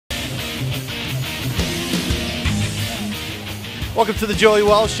Welcome to the Joey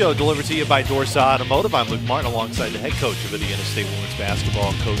Wells Show, delivered to you by Dorsa Automotive. I'm Luke Martin, alongside the head coach of Indiana State Women's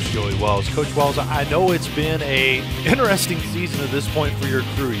Basketball, Coach Joey Wells. Coach Wells, I know it's been an interesting season at this point for your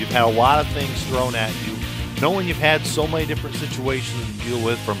crew. You've had a lot of things thrown at you, knowing you've had so many different situations to deal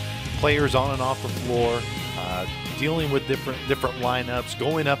with, from players on and off the floor, dealing with different lineups,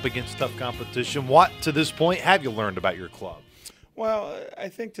 going up against tough competition. What, to this point, have you learned about your club? Well, I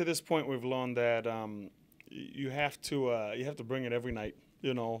think to this point we've learned that you have to bring it every night,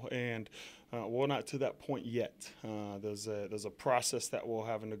 and we're not to that point yet. There's a process that we're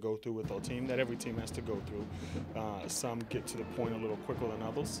having to go through with our team, that every team has to go through. Some get to the point a little quicker than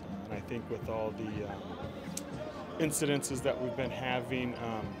others, and I think with all the incidences that we've been having,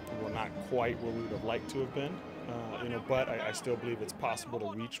 we're not quite where we would have liked to have been. But I still believe it's possible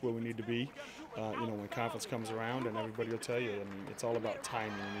to reach where we need to be. When conference comes around, and everybody will tell you, it's all about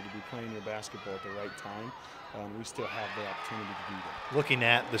timing. You need to be playing your basketball at the right time. We still have the opportunity to do that. Looking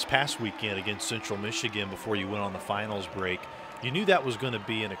at this past weekend against Central Michigan before you went on the finals break, you knew that was going to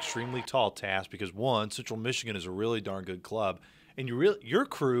be an extremely tall task because, one, Central Michigan is a really darn good club, and your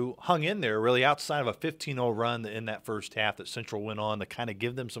crew hung in there really outside of a 15-0 run in that first half that Central went on to kind of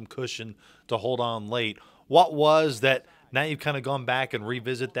give them some cushion to hold on late. What was that? Now you've kind of gone back and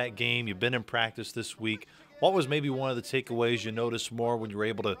revisit that game. You've been in practice this week. What was maybe one of the takeaways you noticed more when you were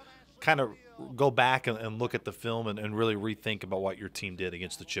able to kind of go back and look at the film and really rethink about what your team did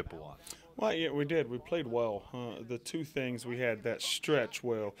against the Chippewas? Well, yeah, we did. We played well. The two things we had that stretch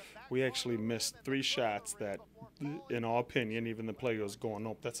where we actually missed 3 shots that, in our opinion, even the players going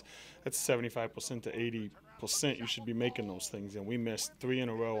up, that's 75% to 80%. You should be making those things, and we missed 3 in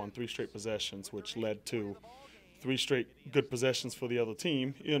a row on 3 straight possessions, which led to 3 straight good possessions for the other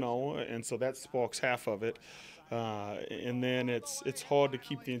team, and so that sparks half of it. And then it's hard to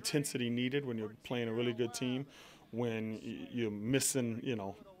keep the intensity needed when you're playing a really good team, when you're missing,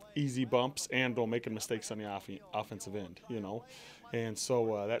 easy bumps and or making mistakes on the offensive end, And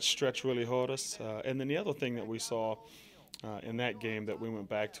so that stretch really hurt us. And then the other thing that we saw in that game that we went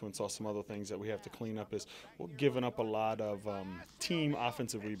back to and saw some other things that we have to clean up is we're giving up a lot of team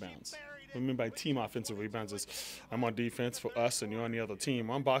offensive rebounds. What I mean by team offensive rebounds is I'm on defense for us and you're on the other team.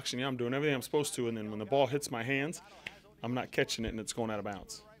 I'm boxing you, I'm doing everything I'm supposed to, and then when the ball hits my hands, I'm not catching it and it's going out of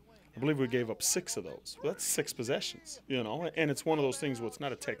bounds. I believe we gave up 6 of those. Well, that's 6 possessions, and it's one of those things where it's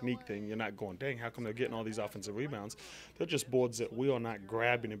not a technique thing. You're not going, dang, how come they're getting all these offensive rebounds? They're just boards that we are not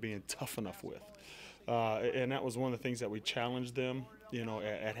grabbing and being tough enough with. And that was one of the things that we challenged them,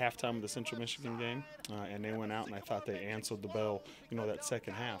 at halftime of the Central Michigan game. And they went out, and I thought they answered the bell, that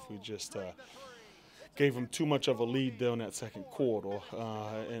second half. We just gave them too much of a lead there in that second quarter.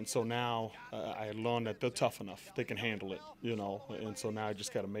 And so now I learned that they're tough enough. They can handle it, And so now I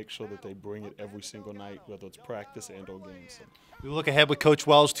just got to make sure that they bring it every single night, whether it's practice and or games. So. We look ahead with Coach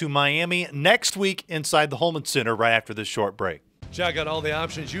Wells to Miami next week inside the Holman Center right after this short break. Check out all the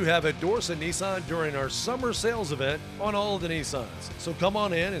options you have at Dorsa Nissan during our summer sales event on all of the Nissans. So come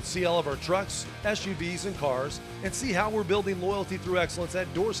on in and see all of our trucks, SUVs, and cars, and see how we're building loyalty through excellence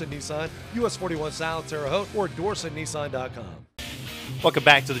at Dorsa Nissan, US 41 South Terre Haute, or DorsaNissan.com. Welcome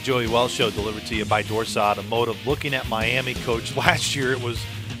back to the Joey Wells Show, delivered to you by Dorsa Automotive. Looking at Miami, Coach, last year it was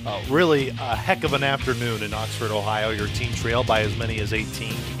really a heck of an afternoon in Oxford, Ohio. Your team trailed by as many as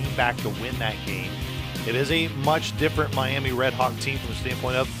 18, came back to win that game. It is a much different Miami Redhawk team from the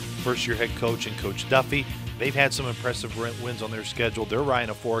standpoint of first-year head coach and Coach Duffy. They've had some impressive wins on their schedule. They're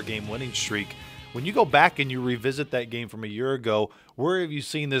riding a 4-game winning streak. When you go back and you revisit that game from a year ago, where have you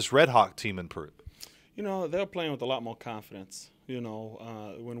seen this Redhawk team improve? They're playing with a lot more confidence.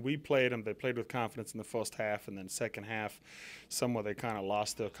 When we played them, they played with confidence in the first half, and then second half, somewhere they kind of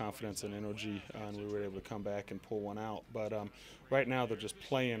lost their confidence and energy, and we were able to come back and pull one out. But right now they're just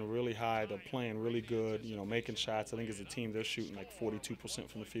playing really high. They're playing really good, making shots. I think as a team they're shooting like 42%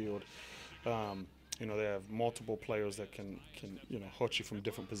 from the field. They have multiple players that can hurt you from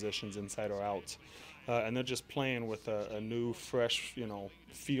different positions, inside or out. And they're just playing with a new, fresh,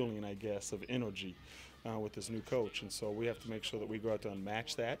 feeling, I guess, of energy. With this new coach, and so we have to make sure that we go out there and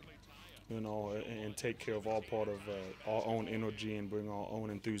match that, and take care of all part of our own energy and bring our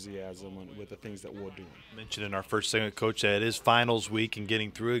own enthusiasm with the things that we're doing. Mentioned in our first segment, Coach, that it is finals week and getting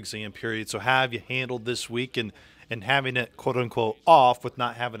through exam period. So how have you handled this week and having it, quote unquote, off with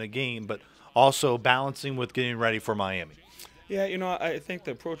not having a game, but also balancing with getting ready for Miami? Yeah, I think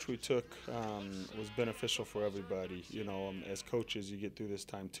the approach we took was beneficial for everybody. As coaches, you get through this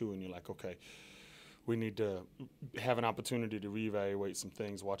time too, and you're like, okay, we need to have an opportunity to reevaluate some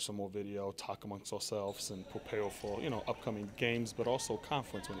things, watch some more video, talk amongst ourselves, and prepare for upcoming games, but also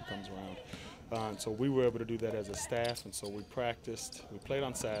conference when it comes around. And so we were able to do that as a staff, and so we practiced. We played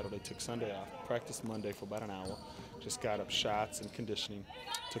on Saturday, took Sunday off, practiced Monday for about an hour, just got up shots and conditioning,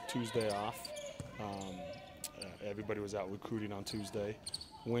 took Tuesday off. Everybody was out recruiting on Tuesday.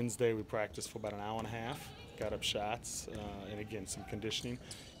 Wednesday we practiced for about an hour and a half, got up shots, and again some conditioning.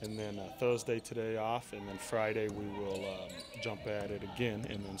 And then Thursday today off, and then Friday we will jump at it again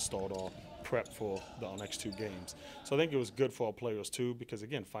and then start our prep for our next 2 games. So I think it was good for our players too, because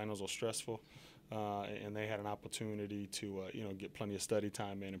again, finals are stressful, and they had an opportunity to get plenty of study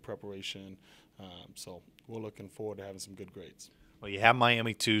time in and preparation. So we're looking forward to having some good grades. Well, you have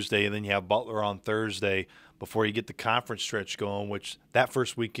Miami Tuesday, and then you have Butler on Thursday before you get the conference stretch going, which that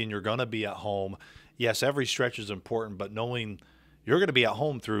first weekend you're going to be at home. Yes, every stretch is important, but knowing you're going to be at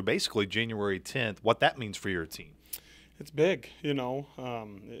home through basically January 10th, what that means for your team. It's big,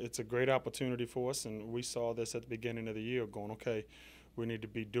 it's a great opportunity for us, and we saw this at the beginning of the year going, okay, we need to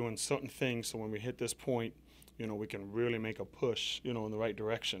be doing certain things so when we hit this point, we can really make a push, in the right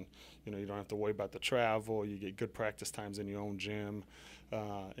direction. You don't have to worry about the travel. You get good practice times in your own gym.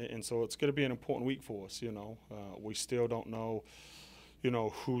 And so it's going to be an important week for us, We still don't know,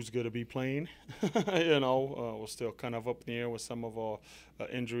 who's going to be playing. We're still kind of up in the air with some of our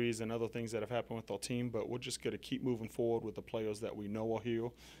injuries and other things that have happened with our team. But we're just going to keep moving forward with the players that we know are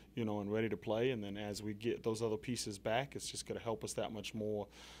here, and ready to play. And then as we get those other pieces back, it's just going to help us that much more,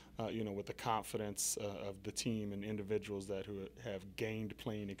 with the confidence of the team and individuals that who have gained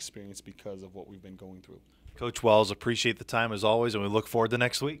playing experience because of what we've been going through. Coach Wells, appreciate the time as always, and we look forward to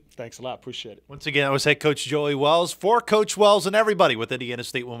next week. Thanks a lot. Appreciate it. Once again, I was head coach Joey Wells. For Coach Wells and everybody with Indiana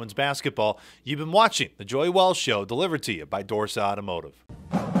State Women's Basketball, you've been watching The Joey Wells Show, delivered to you by Dorsa Automotive.